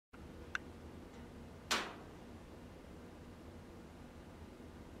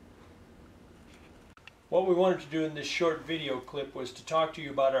What we wanted to do in this short video clip was to talk to you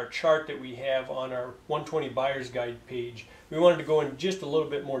about our chart that we have on our 120 Buyer's Guide page. We wanted to go in just a little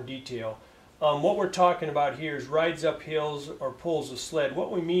bit more detail. What we're talking about here is rides up hills or pulls a sled.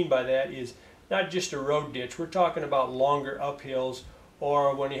 What we mean by that is not just a road ditch. We're talking about longer uphills,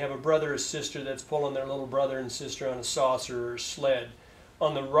 or when you have a brother or sister that's pulling their little brother and sister on a saucer or a sled.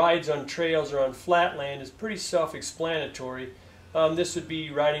 On the rides on trails or on flat land is pretty self-explanatory. This would be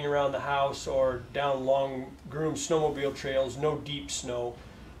riding around the house or down long groomed snowmobile trails, no deep snow.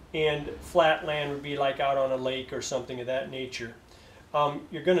 And flat land would be like out on a lake or something of that nature.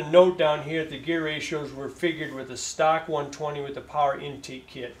 You're going to note down here that the gear ratios were figured with a stock 120 with the power intake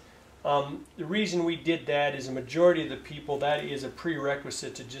kit. The reason we did that is a majority of the people, that is a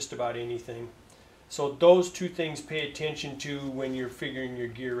prerequisite to just about anything. So those two things pay attention to when you're figuring your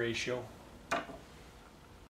gear ratio.